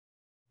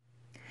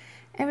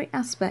Every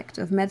aspect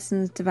of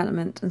medicine's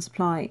development and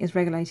supply is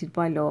regulated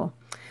by law.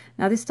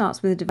 Now, this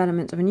starts with the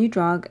development of a new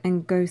drug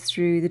and goes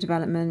through the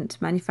development,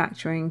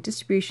 manufacturing,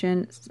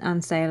 distribution,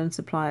 and sale and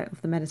supply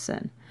of the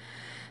medicine.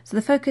 So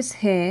the focus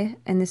here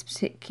in this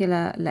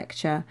particular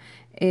lecture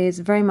is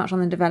very much on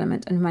the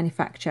development and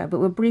manufacture, but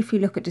we'll briefly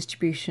look at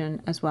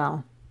distribution as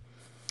well.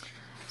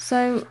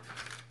 So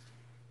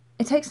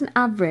it takes an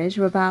average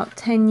of about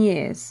 10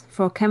 years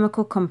for a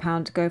chemical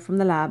compound to go from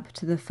the lab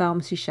to the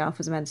pharmacy shelf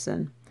as a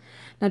medicine.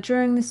 Now,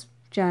 during this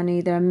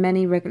journey, there are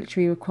many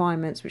regulatory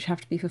requirements which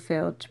have to be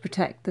fulfilled to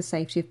protect the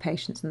safety of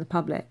patients and the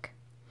public.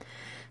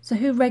 So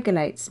who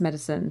regulates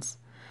medicines?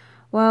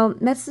 Well,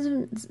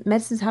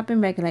 medicines have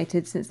been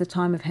regulated since the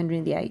time of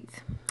Henry VIII.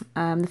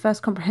 The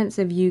first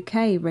comprehensive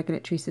UK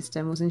regulatory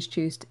system was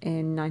introduced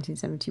in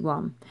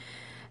 1971.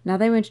 Now,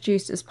 they were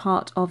introduced as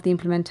part of the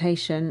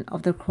implementation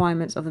of the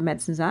requirements of the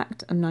Medicines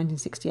Act of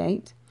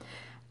 1968,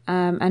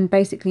 and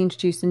basically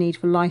introduced the need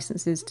for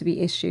licences to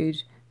be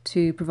issued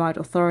to provide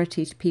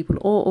authority to people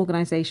or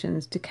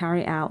organisations to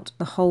carry out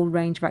the whole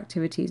range of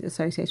activities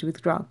associated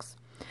with drugs.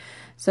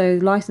 So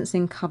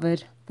licensing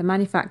covered the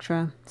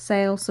manufacture,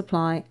 sale,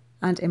 supply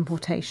and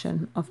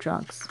importation of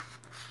drugs.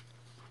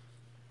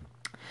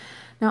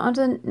 Now,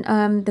 under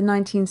the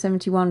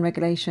 1971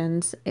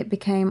 regulations, it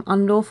became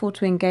unlawful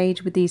to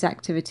engage with these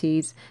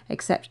activities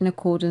except in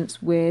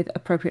accordance with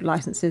appropriate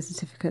licences,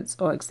 certificates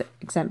or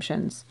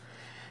exemptions.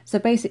 So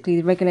basically,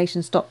 the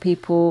regulations stopped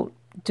people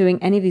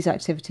doing any of these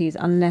activities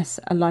unless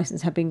a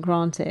licence had been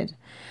granted.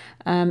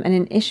 And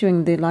in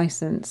issuing the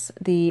licence,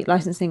 the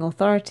licensing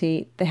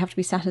authority, they have to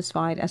be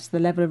satisfied as to the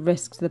level of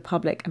risk to the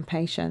public and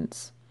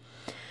patients.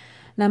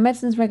 Now,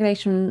 medicines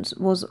regulations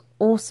was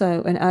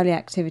also an early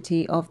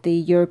activity of the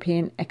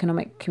European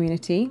Economic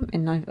Community of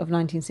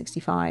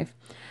 1965,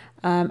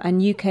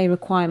 and UK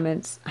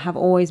requirements have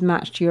always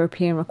matched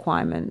European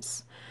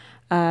requirements.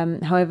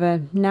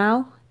 However,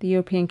 now the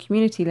European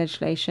Community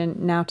legislation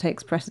now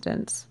takes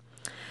precedence.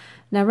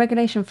 Now,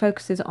 regulation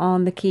focuses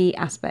on the key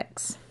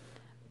aspects.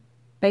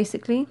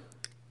 Basically,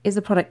 is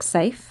the product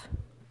safe?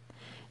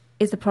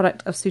 Is the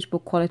product of suitable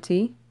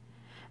quality?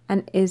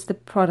 And is the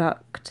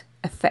product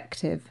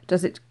effective?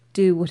 Does it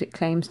do what it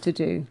claims to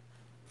do?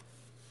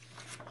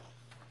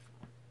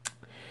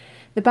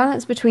 The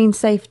balance between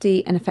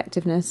safety and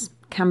effectiveness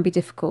can be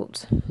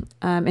difficult.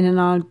 In an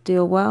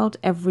ideal world,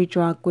 every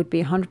drug would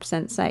be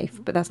 100%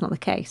 safe, but that's not the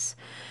case.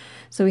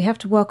 So we have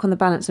to work on the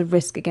balance of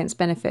risk against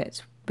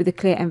benefit, with a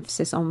clear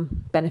emphasis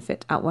on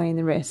benefit outweighing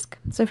the risk.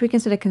 So if we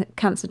consider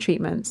cancer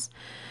treatments,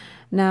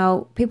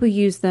 now people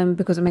use them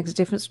because it makes a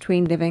difference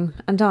between living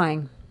and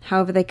dying.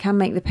 However, they can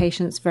make the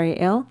patients very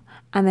ill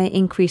and they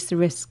increase the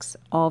risks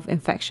of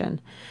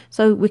infection.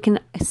 So we can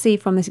see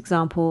from this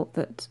example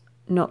that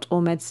not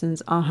all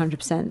medicines are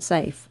 100%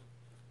 safe.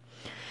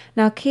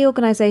 Now, key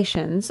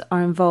organisations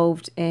are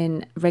involved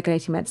in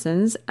regulating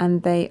medicines,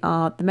 and they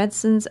are the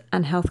Medicines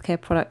and Healthcare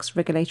Products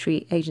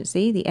Regulatory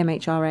Agency, the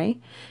MHRA,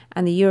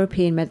 and the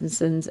European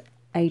Medicines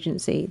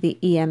Agency, the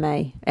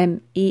EMEA.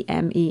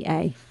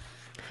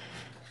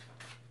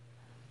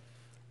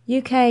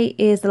 UK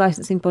is the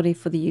licensing body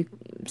for the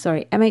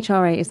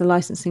MHRA is the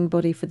licensing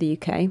body for the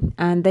UK,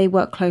 and they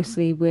work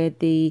closely with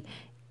the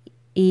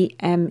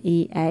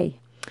EMEA.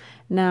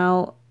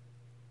 Now,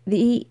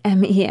 the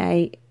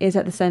EMEA is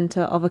at the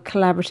centre of a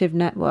collaborative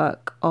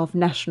network of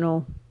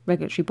national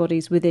regulatory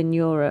bodies within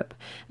Europe,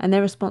 and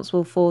they're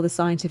responsible for the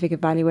scientific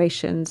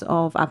evaluations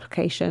of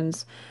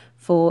applications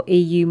for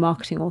EU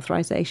marketing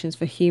authorisations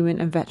for human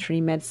and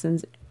veterinary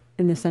medicines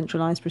in the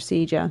centralised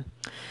procedure.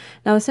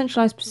 Now, the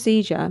centralised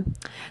procedure,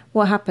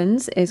 what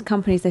happens is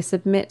companies, they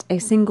submit a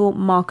single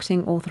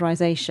marketing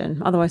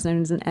authorisation, otherwise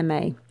known as an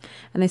MA,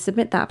 and they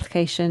submit that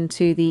application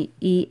to the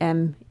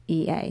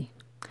EMEA.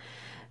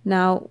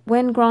 Now,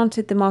 when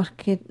granted the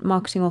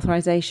marketing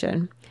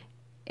authorisation,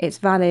 it's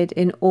valid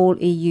in all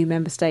EU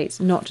member states,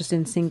 not just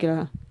in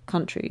singular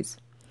countries.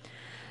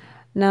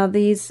 Now,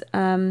 this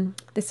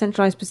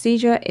centralised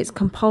procedure is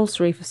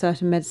compulsory for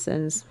certain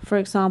medicines. For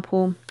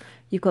example,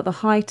 you've got the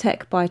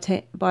high-tech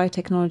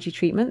biotechnology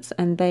treatments,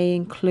 and they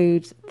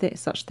include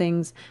such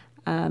things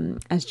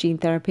as gene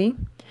therapy.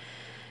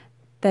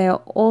 They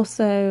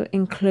also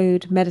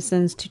include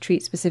medicines to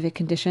treat specific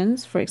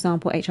conditions, for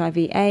example,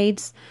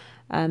 HIV/AIDS,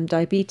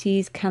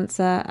 diabetes,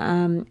 cancer,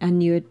 and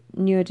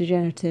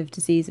neurodegenerative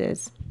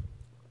diseases.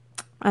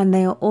 And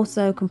they are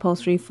also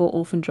compulsory for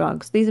orphan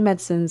drugs. These are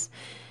medicines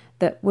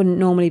that wouldn't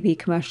normally be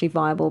commercially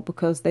viable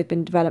because they've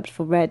been developed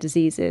for rare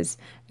diseases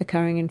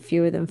occurring in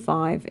fewer than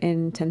 5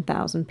 in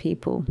 10,000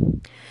 people.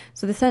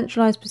 So the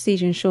centralised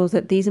procedure ensures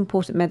that these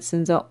important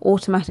medicines are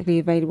automatically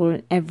available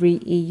in every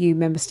EU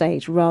member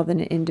state rather than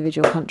in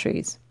individual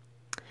countries.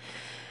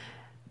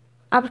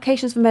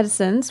 Applications for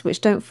medicines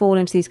which don't fall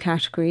into these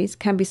categories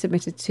can be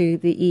submitted to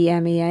the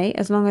EMEA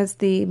as long as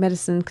the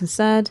medicine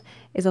concerned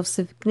is of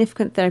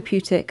significant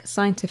therapeutic,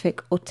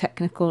 scientific or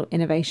technical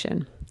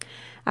innovation.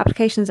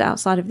 Applications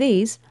outside of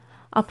these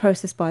are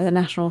processed by the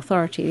national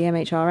authority, the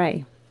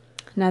MHRA.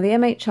 Now, the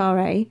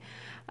MHRA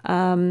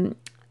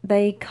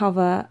they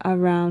cover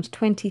around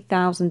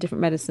 20,000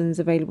 different medicines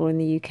available in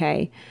the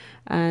UK,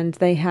 and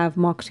they have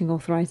marketing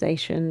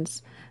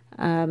authorisations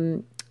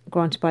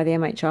granted by the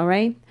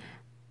MHRA,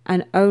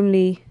 and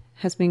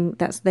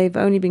they've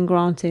only been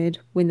granted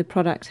when the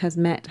product has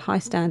met high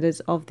standards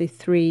of the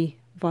three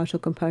vital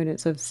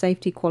components of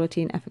safety,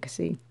 quality, and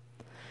efficacy.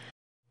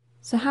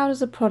 So how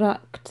does a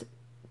product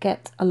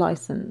get a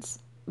license?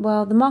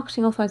 Well, the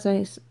marketing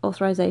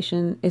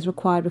authorization is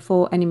required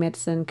before any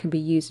medicine can be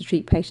used to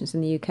treat patients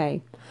in the UK.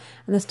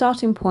 And the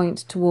starting point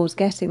towards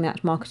getting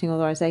that marketing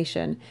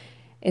authorization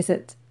is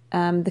that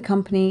the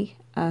company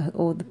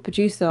or the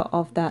producer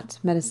of that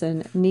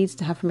medicine needs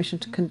to have permission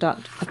to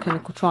conduct a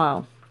clinical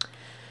trial.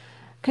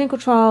 Clinical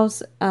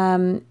trials,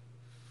 the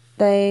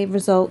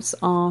results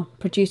are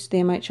produced to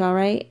the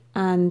MHRA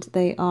and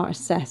they are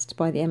assessed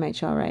by the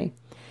MHRA.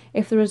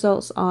 If the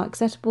results are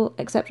acceptable,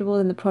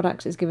 then the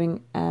product is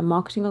given a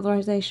marketing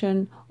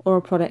authorization or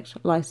a product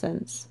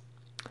license.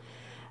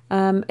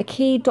 A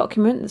key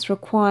document that's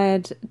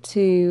required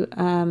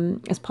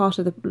as part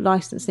of the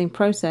licensing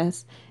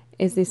process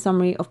is the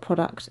Summary of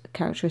Product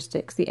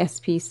Characteristics, the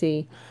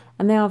SPC,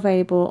 and they are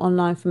available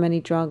online for many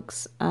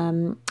drugs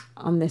on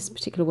this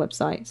particular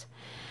website.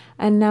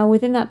 And now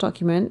within that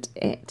document,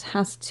 it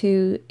has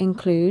to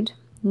include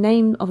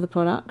name of the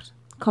product,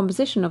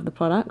 composition of the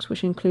product,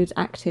 which includes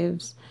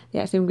actives, the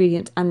active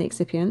ingredient and the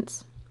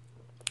excipients,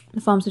 the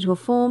pharmaceutical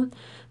form,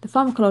 the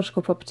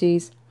pharmacological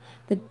properties,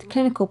 the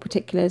clinical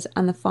particulars,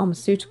 and the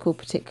pharmaceutical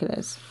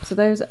particulars. So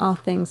those are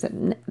things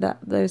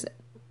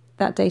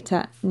that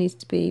data needs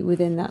to be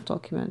within that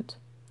document.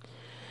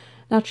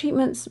 Now,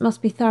 treatments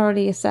must be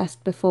thoroughly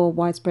assessed before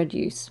widespread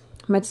use.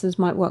 Medicines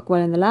might work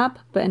well in the lab,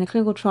 but in a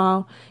clinical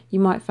trial, you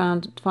might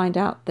find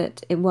out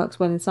that it works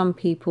well in some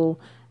people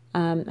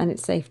and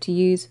it's safe to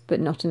use, but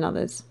not in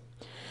others.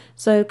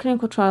 So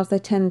clinical trials, they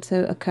tend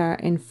to occur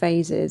in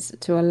phases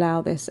to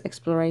allow this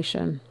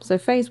exploration. So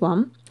phase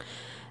 1,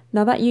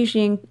 now that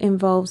usually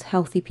involves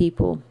healthy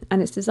people,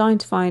 and it's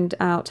designed to find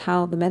out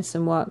how the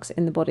medicine works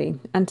in the body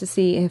and to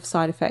see if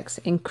side effects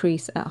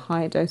increase at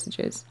higher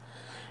dosages.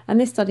 And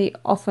this study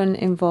often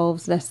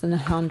involves less than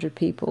 100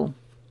 people.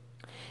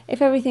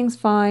 If everything's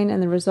fine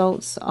and the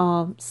results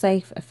are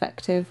safe,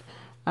 effective,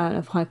 and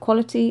of high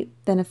quality,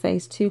 then a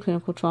phase 2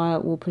 clinical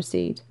trial will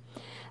proceed.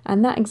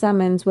 And that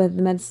examines whether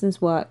the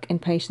medicines work in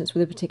patients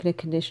with a particular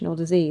condition or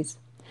disease.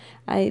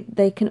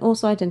 They can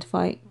also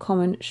identify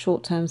common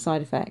short-term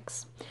side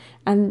effects.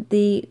 And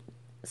the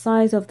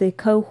size of the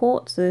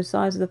cohort, so the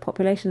size of the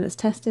population that's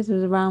tested,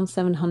 is around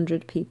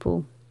 700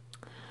 people.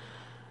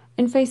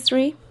 In phase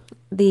 3,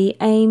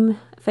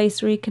 phase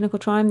 3 clinical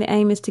trial, the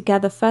aim is to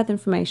gather further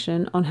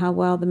information on how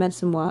well the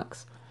medicine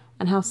works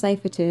and how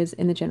safe it is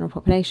in the general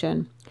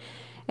population.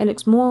 It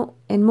looks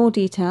in more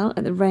detail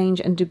at the range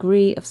and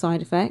degree of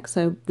side effects,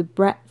 so the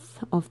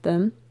breadth of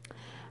them,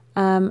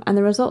 and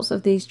the results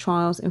of these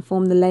trials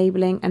inform the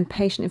labelling and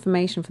patient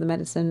information for the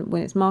medicine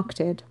when it's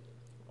marketed.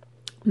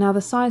 Now,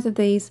 the size of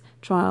these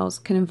trials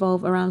can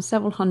involve around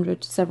several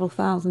hundred to several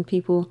thousand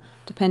people,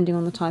 depending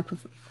on the type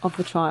of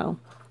the trial.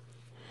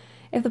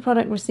 If the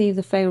product receives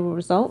a favourable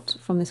result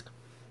from this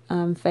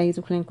phase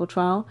of clinical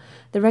trial,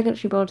 the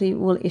regulatory body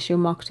will issue a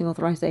marketing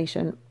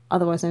authorisation,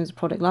 otherwise known as a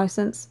product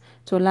licence,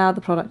 to allow the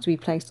product to be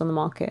placed on the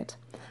market.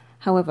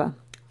 However,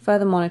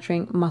 further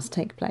monitoring must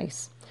take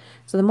place.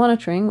 So the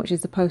monitoring, which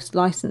is the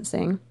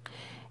post-licensing,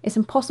 it's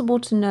impossible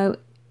to know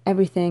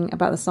everything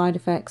about the side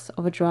effects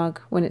of a drug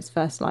when it's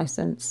first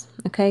licensed,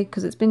 okay?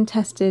 Because it's been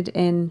tested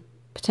in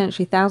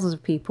potentially thousands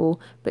of people,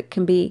 but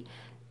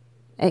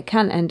it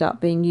can end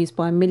up being used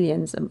by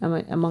millions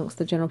amongst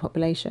the general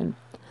population.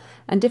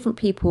 And different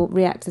people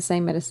react to the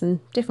same medicine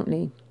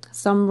differently.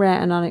 Some rare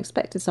and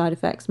unexpected side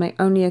effects may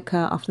only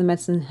occur after the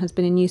medicine has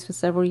been in use for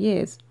several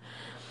years.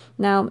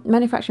 Now,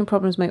 manufacturing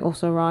problems may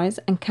also arise,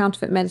 and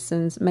counterfeit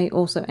medicines may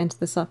also enter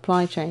the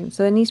supply chain.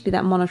 So there needs to be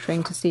that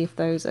monitoring to see if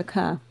those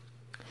occur.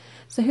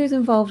 So who's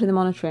involved in the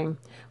monitoring?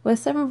 Well,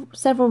 there's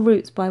several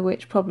routes by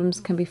which problems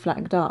can be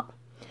flagged up.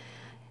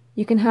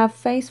 You can have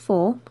phase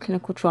 4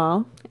 clinical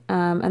trial,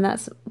 and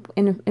that's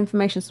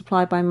information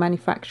supplied by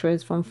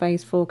manufacturers from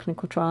phase 4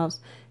 clinical trials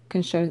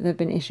can show that there have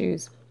been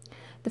issues.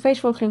 The phase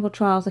 4 clinical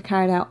trials are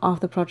carried out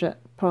after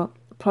the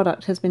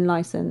product has been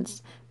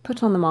licensed,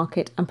 put on the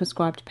market and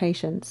prescribed to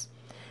patients.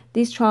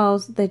 These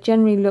trials, they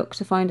generally look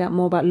to find out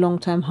more about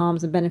long-term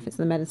harms and benefits of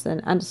the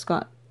medicine and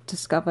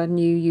discover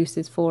new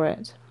uses for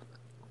it.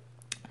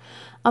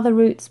 Other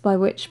routes by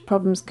which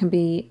problems can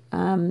be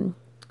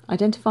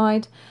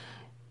identified,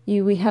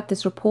 we have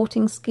this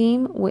reporting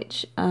scheme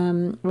which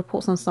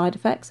reports on side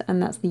effects,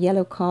 and that's the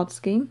yellow card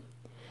scheme.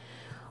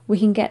 We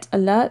can get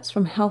alerts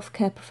from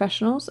healthcare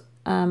professionals,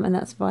 and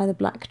that's via the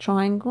black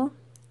triangle.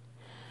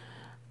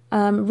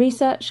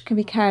 Research can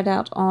be carried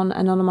out on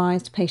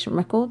anonymised patient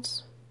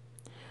records.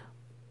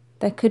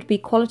 There could be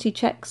quality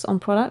checks on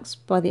products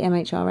by the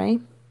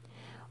MHRA,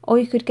 or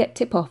you could get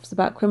tip-offs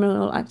about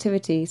criminal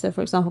activity, so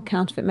for example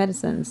counterfeit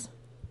medicines.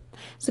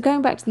 So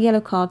going back to the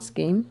yellow card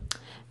scheme,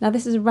 now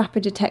this is a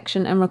rapid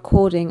detection and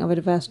recording of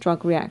adverse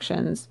drug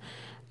reactions,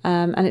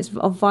 and it's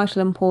of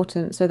vital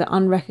importance so that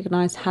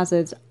unrecognised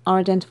hazards are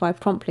identified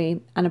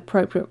promptly and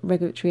appropriate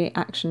regulatory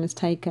action is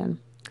taken.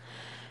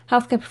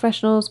 Healthcare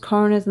professionals,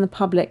 coroners and the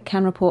public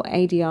can report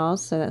ADRs,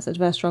 so that's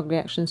adverse drug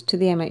reactions, to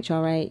the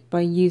MHRA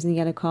by using the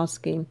yellow card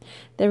scheme.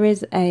 There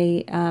is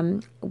a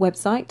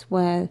website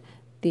where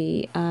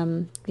the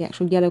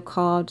actual yellow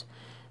card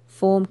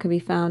form can be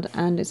found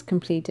and is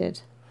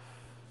completed.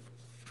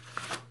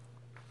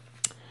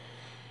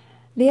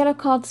 The yellow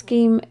card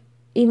scheme,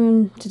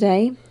 even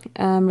today,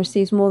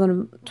 receives more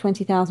than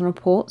 20,000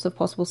 reports of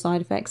possible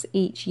side effects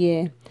each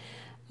year.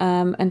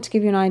 And to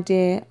give you an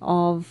idea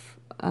of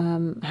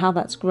how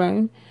that's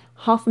grown,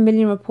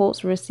 500,000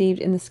 reports were received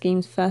in the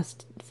scheme's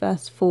first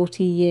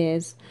 40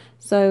 years.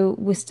 So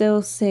we're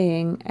still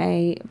seeing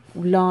a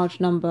large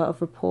number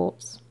of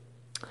reports.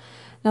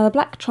 Now the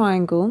black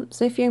triangle,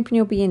 so if you open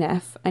your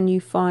BNF and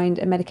you find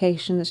a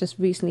medication that's just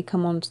recently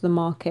come onto the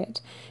market,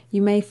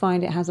 you may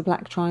find it has a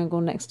black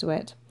triangle next to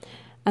it.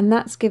 And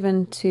that's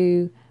given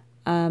to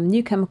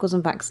new chemicals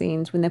and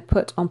vaccines when they're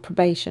put on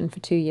probation for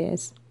 2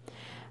 years.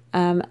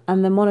 And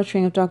the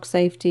monitoring of drug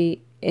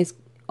safety is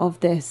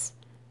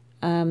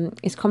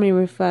commonly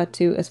referred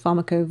to as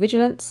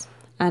pharmacovigilance,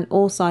 and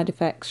all side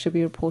effects should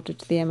be reported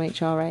to the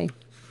MHRA.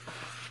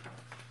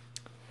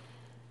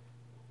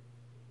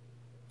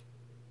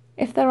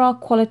 If there are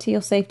quality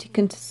or safety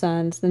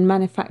concerns, then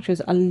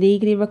manufacturers are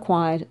legally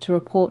required to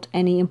report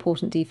any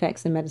important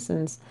defects in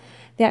medicines.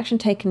 The action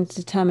taken is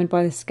determined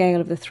by the scale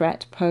of the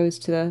threat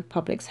posed to the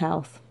public's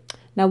health.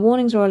 Now,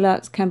 warnings or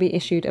alerts can be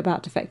issued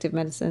about defective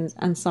medicines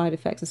and side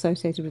effects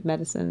associated with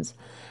medicines,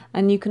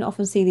 and you can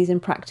often see these in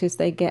practice.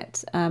 They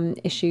get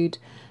issued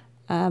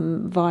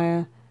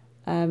via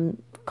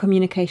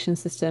communication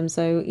systems,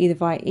 so either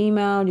via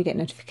email, you get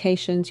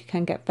notifications, you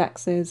can get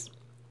faxes,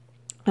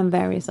 and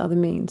various other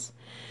means.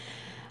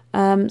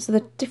 So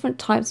the different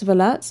types of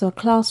alerts. So a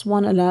Class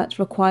 1 alert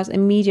requires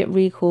immediate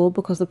recall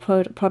because the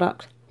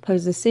product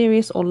poses a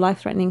serious or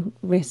life-threatening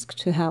risk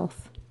to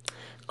health.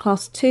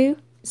 Class 2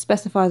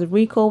 specifies a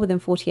recall within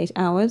 48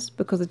 hours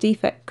because the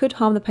defect could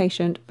harm the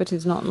patient but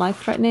is not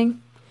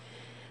life-threatening.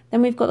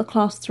 Then we've got the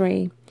Class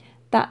 3.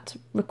 That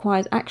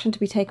requires action to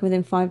be taken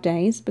within 5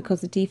 days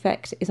because the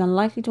defect is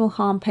unlikely to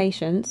harm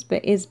patients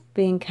but is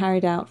being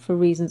carried out for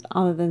reasons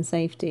other than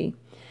safety.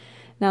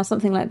 Now,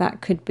 something like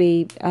that could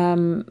be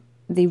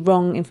the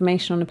wrong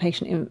information on a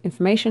patient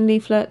information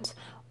leaflet,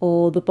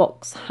 or the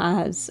box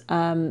has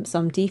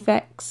some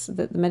defects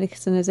that the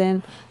medicine is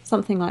in,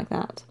 something like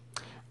that.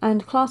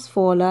 And Class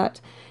 4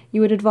 alert, you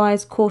would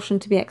advise caution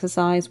to be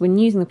exercised when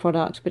using the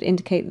product, but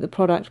indicate that the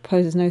product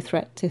poses no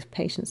threat to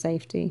patient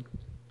safety.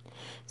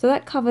 So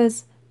that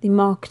covers the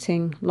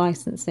marketing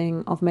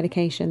licensing of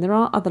medication. There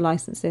are other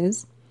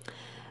licenses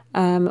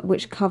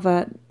which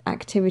cover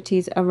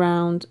activities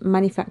around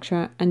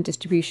manufacture and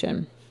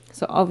distribution.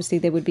 So obviously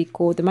they would be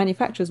called the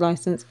manufacturer's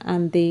license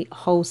and the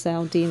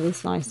wholesale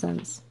dealer's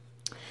license.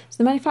 So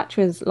the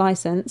manufacturer's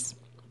license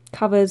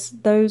covers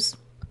those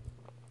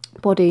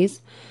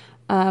bodies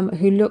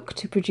who look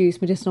to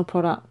produce medicinal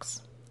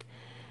products.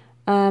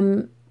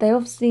 They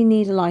obviously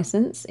need a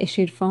license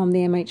issued from the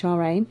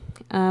MHRA.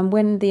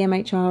 When the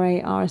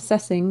MHRA are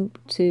assessing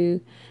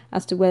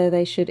as to whether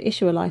they should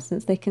issue a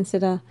license, they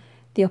consider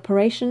the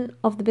operation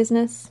of the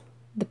business,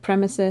 the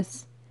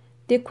premises,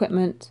 the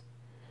equipment,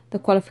 the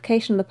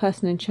qualification of the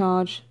person in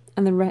charge,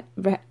 and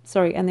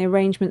the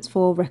arrangements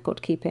for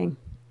record keeping.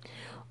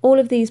 All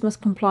of these must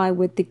comply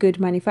with the good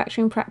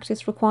manufacturing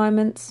practice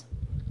requirements.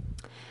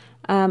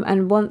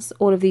 And once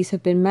all of these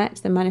have been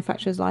met, the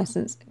manufacturer's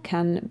license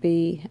can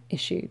be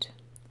issued.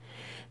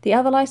 The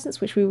other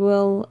license, which we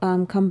will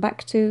come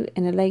back to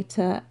in a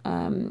later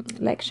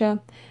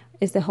lecture,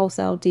 is the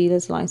wholesale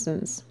dealer's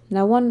license.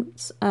 Now,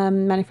 once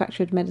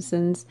manufactured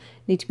medicines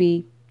need to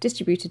be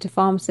distributed to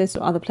pharmacists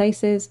or other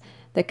places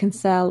that can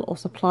sell or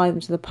supply them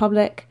to the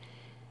public,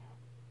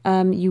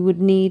 you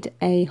would need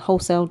a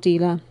wholesale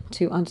dealer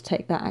to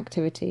undertake that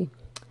activity.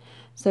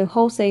 So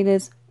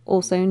wholesalers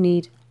also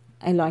need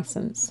a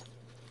license.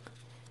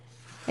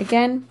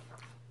 Again,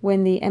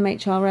 when the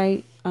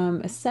MHRA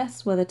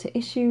assess whether to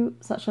issue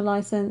such a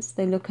license,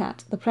 they look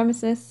at the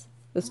premises,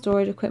 the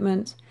storage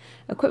equipment,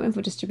 equipment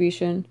for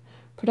distribution,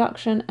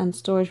 production and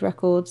storage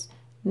records,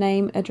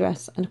 name,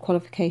 address and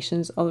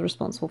qualifications of the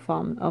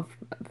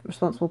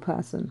responsible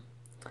person.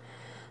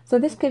 So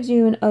this gives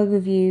you an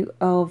overview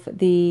of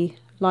the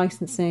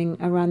licensing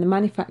around the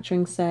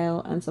manufacturing,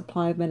 sale and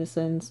supply of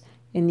medicines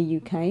in the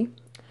UK.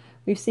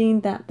 We've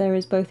seen that there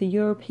is both a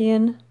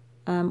European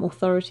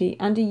authority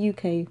and a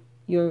UK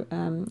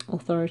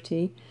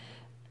authority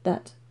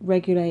that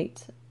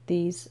regulate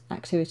these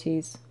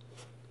activities.